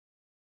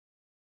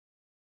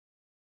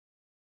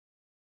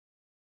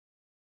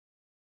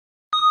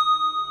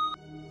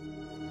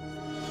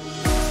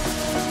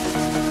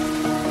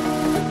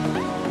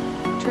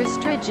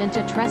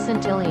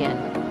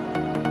Duotrigintatrecentillion.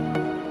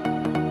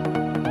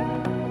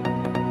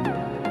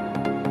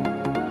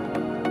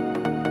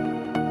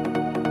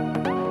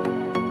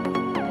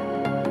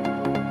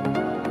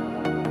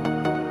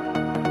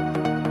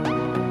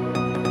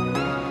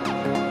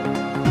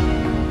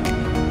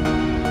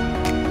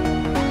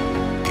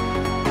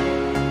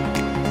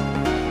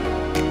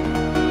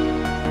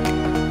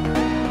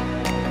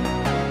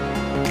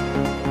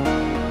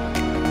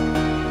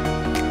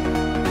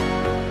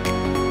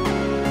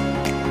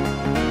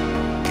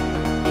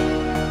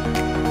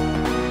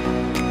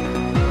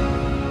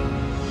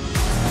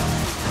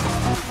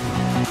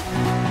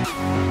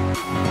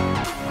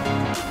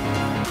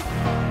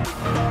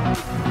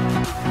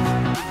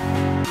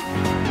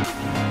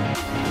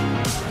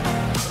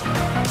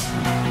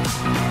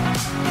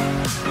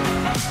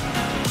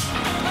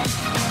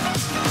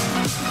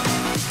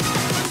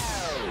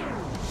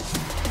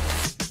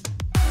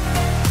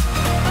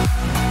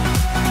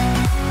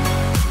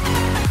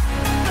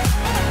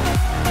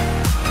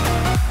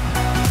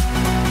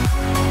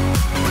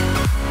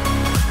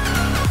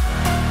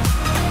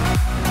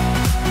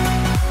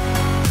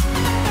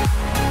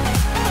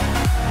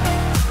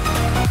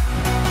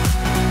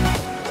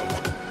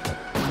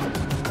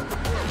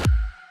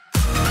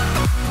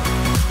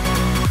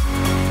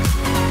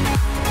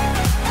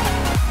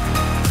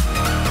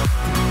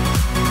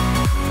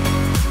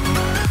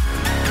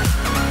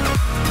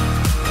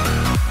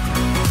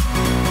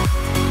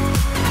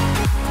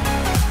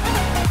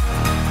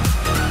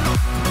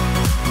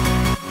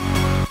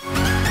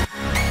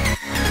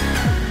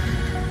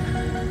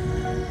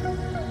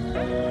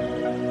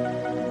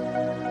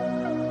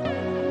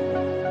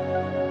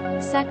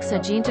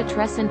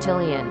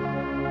 Sexagintatrecentillion.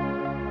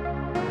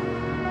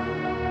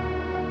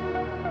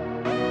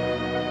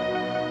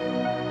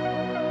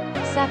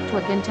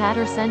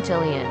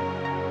 Septuagintatrecentillion.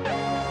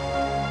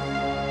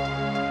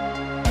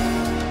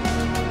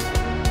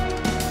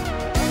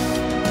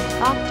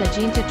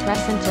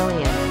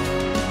 Octogintatrecentillion.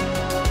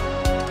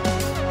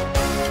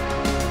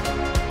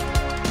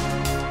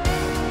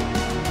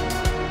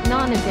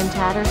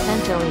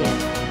 Senonagintatrecentillion.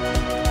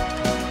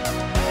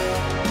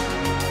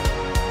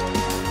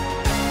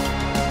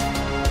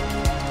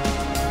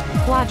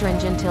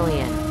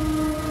 Quadragintatrecentillion.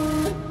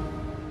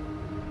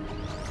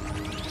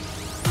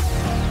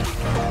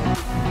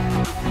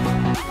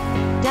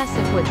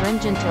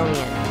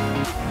 Duodeciquadringentillion.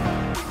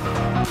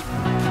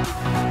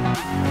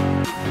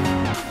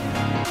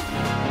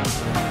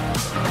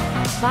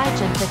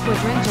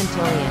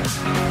 Vigintiquadringentillion.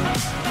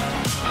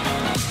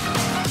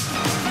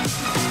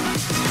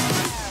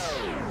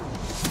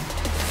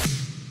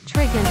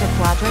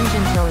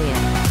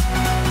 Duotrigintaquadringentillion.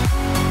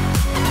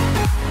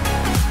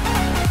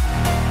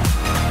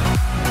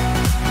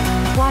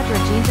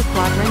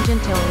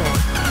 Quadragintaquadringentillion.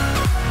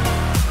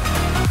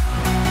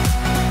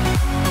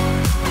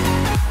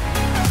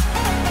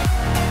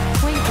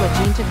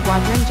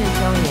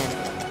 Quingentillion.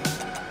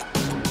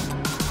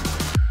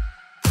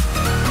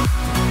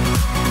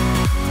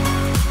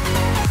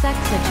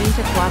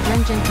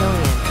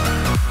 Sexagintaquadringentillion.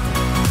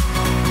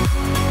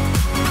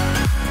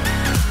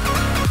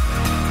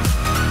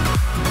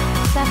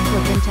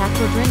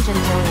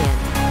 Sesquinquagintatrecentillion.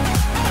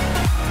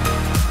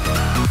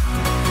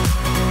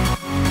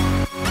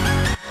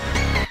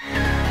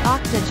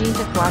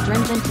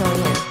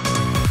 Octogintatrecentillion.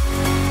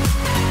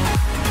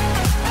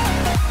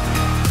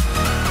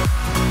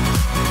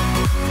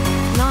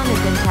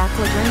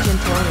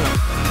 Senonagintatrecentillion.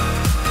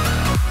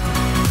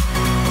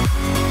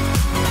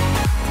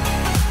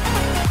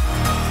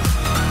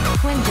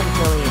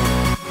 Quingentillion.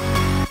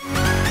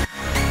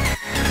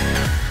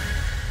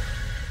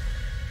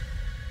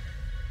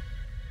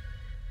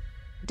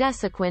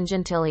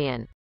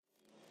 Duodeciquadringentillion.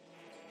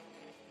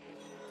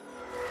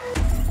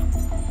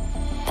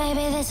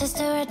 Baby, this is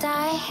do or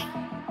die.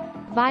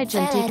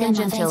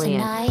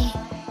 Vigintiquadringentillion.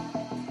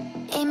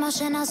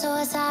 Emotional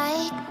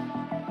suicide.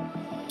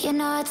 You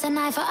know it's an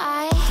eye for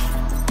eye.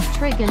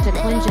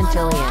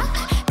 Trigintaquingentillion.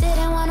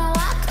 Didn't wanna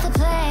walk the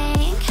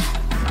plank.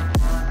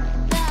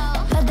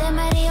 But the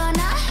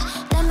Mariona.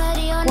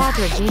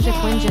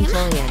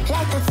 Quadragintaquingentillion.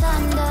 Like the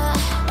thunder.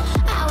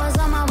 I was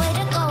on my way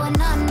to going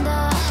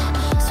under.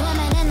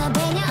 Swimming in the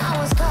bay, I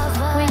was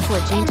covered.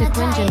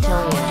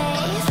 Quingentillion.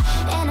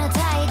 In a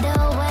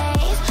tidal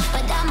wave.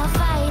 But I'm a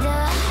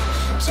fighter.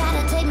 Try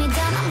to take me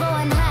down, I'm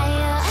going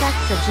higher.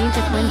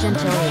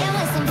 Sexagintaquingentillion.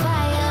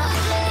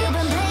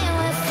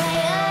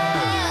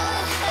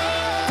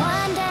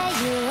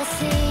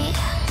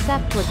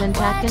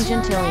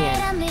 Septuagintatrecentillion.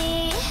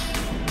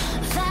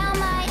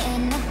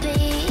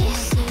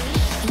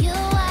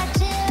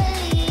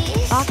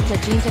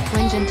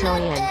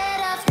 Octogintatrecentillion.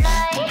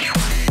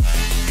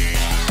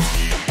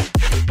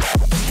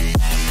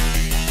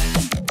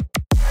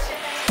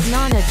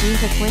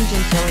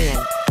 Senonagintatrecentillion.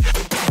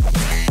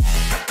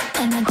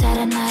 In the dead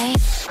of night.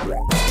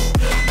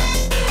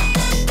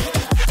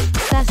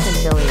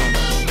 Sesquinquagintillion.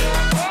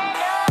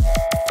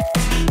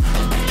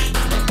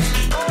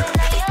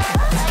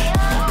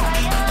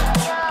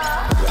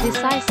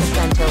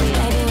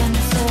 Sesquinquagintatrecentillion. Baby, when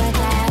the sword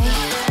die,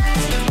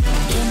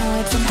 you know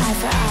it's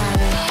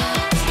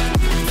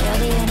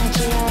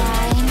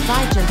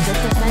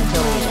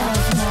Duodeciquadringentillion.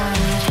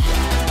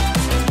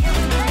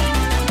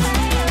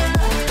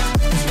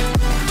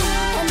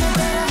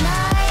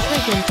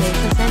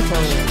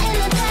 Trigintatrecentillion.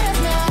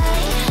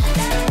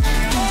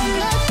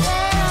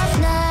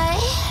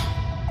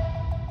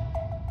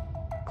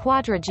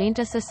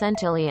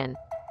 Quadragintatrecentillion.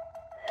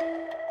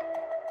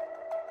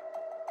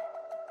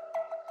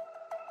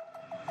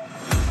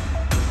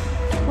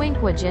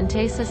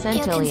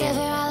 Quingentillion.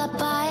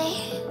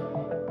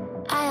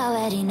 I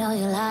already know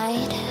you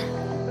lied.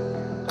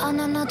 Oh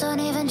no, no, don't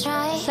even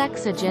try. Watch the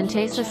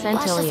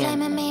Sexagintatrecentillion.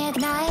 flame in me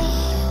ignite.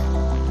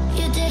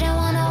 You didn't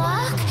wanna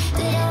walk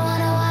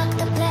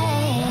the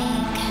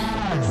plank.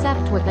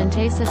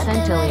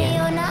 Septuagintatrecentillion.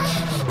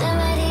 Then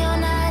ready or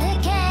not, it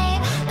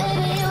came.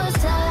 Baby, it was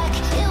dark,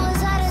 it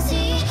was hard to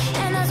see,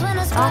 and that's when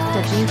the spark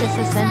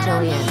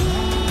Octogintatrecentillion.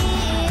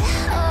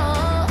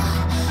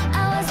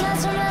 I was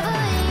lost from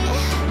reverie.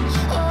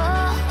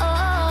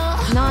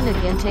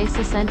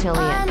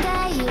 Senonagintatrecentillion. One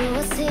day you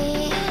will see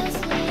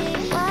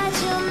what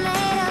you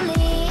made of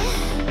me,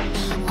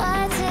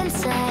 what's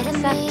inside of me.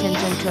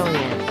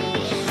 Sesquinquagintatrecentillion.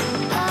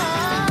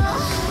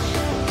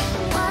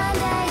 One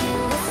day you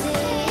will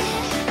see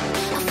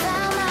I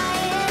found my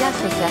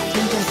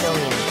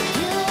Duoseptuagintatrecentillion.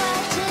 you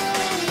are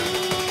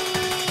Julie's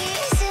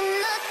in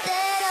the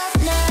dead of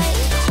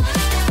night.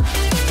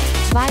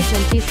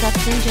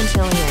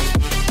 Vigintiquadringentillion.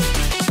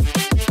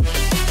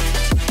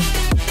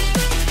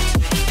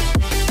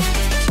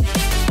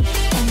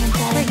 In the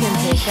dead of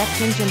night.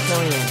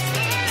 Quingentillion.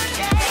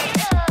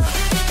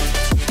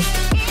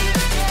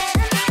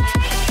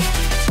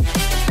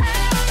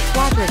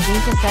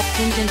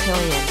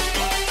 Quadragintatrecentillion.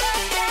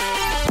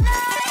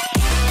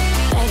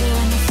 Baby,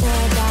 when you say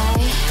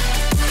die,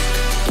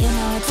 you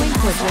know it's an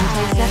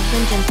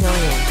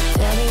Quingentillion.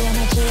 feel the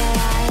energy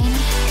align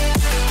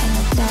in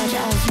the dead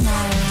of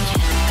night.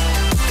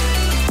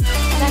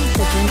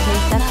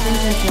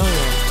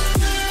 Sexagintatrecentillion.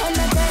 In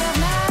the dead of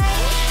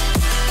night.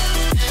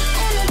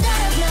 In the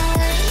dead of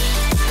night.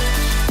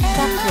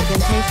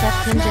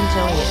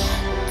 Sesquinquagintatrecentillion.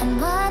 And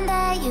one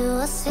day you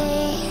will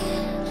see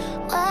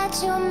what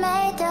you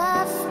made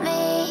of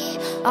me.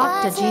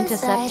 what's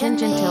inside of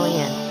me.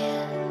 Octogintatrecentillion.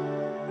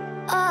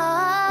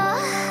 Oh,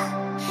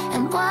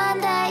 and one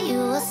day you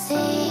will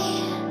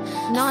see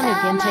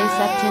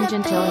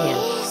Senonagintatrecentillion.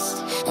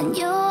 and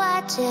you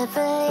watch it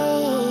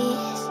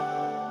release.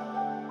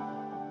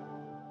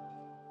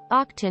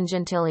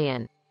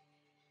 Octogintatrecentillion.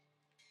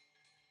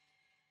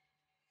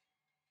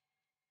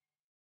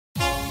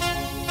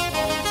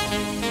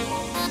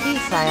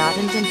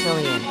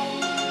 Sesquinquagintatrecentillion.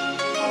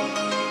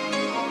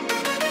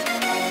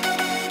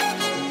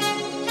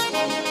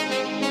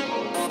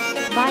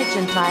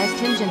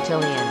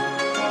 Vigintiquadringentillion.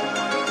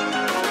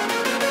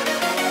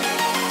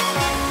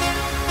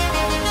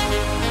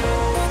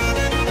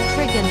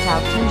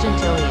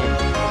 Trigintatrecentillion.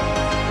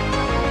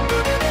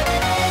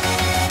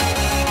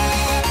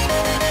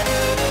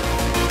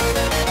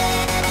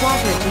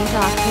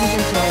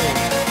 Quadragintatrecentillion.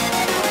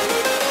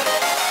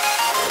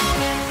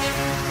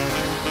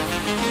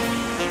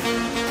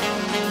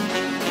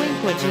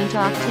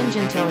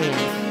 Quingentillion.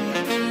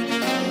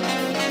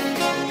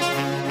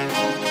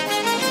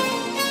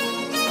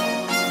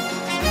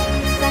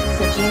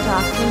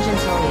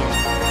 Sexagintatrecentillion.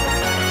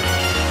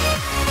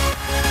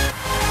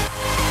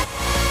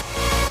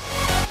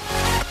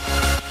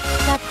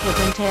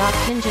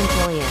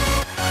 Septuagintatrecentillion.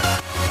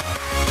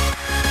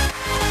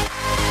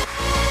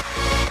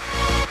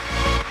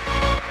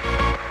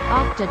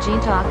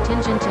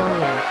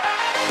 Octogintatrecentillion.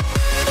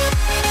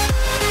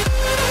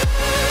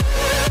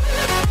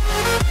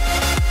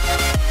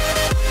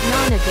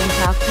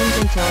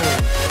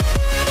 Senonagintatrecentillion.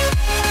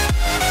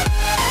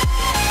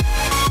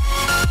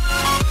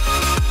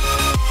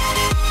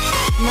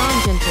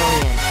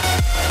 Quingentillion.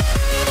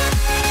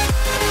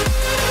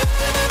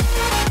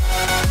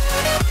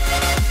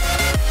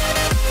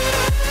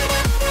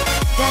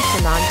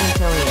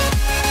 Senonagintatrecentillion.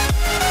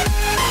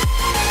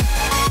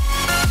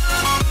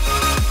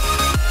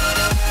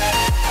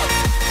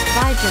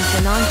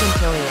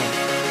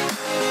 Vigintiquadringentillion.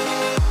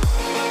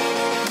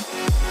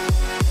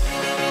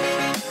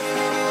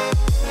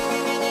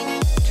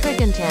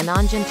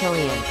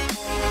 Trigintatrecentillion.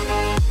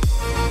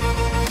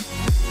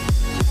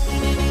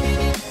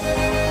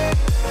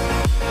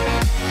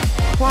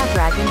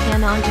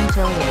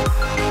 Quadragintatrecentillion.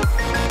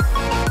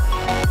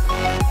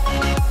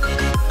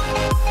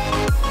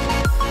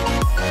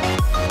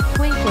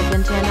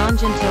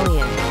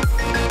 Quingentillion.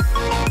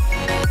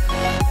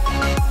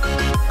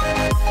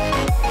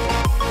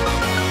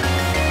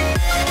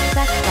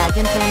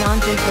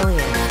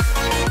 Sesquinquagintatrecentillion.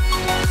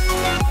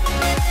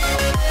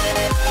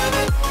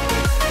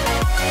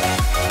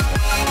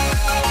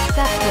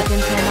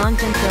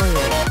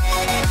 Septuagintatrecentillion.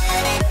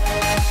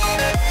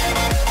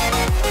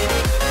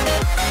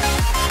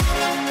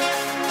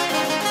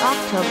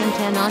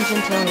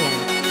 Octoquadragintatrecentillion.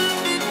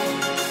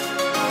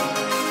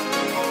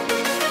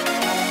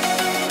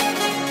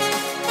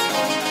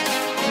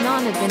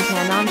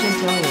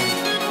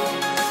 Senonagintatrecentillion.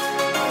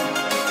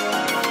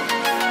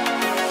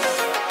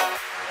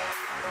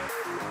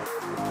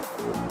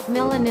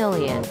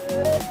 Millenillion.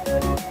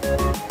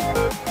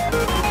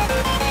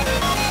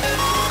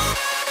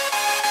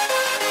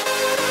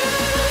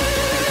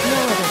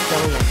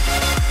 Milledecillion.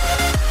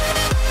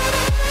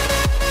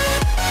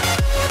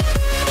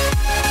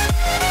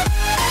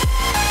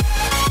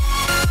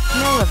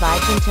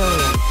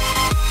 Millivigintillion.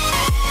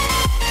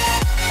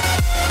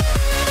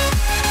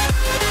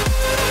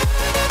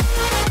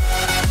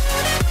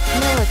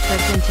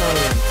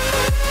 Millitrigintillion.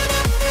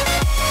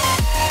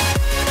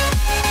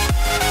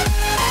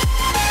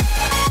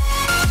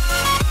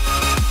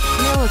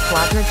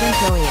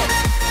 Milliquadragintillion.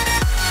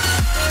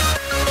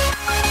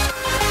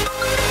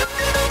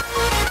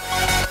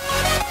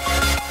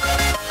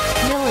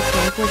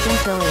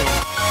 Milliquinquagintillion.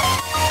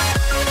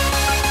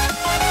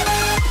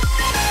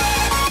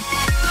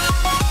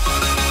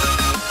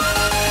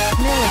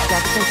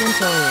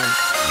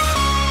 Millisexagintillion.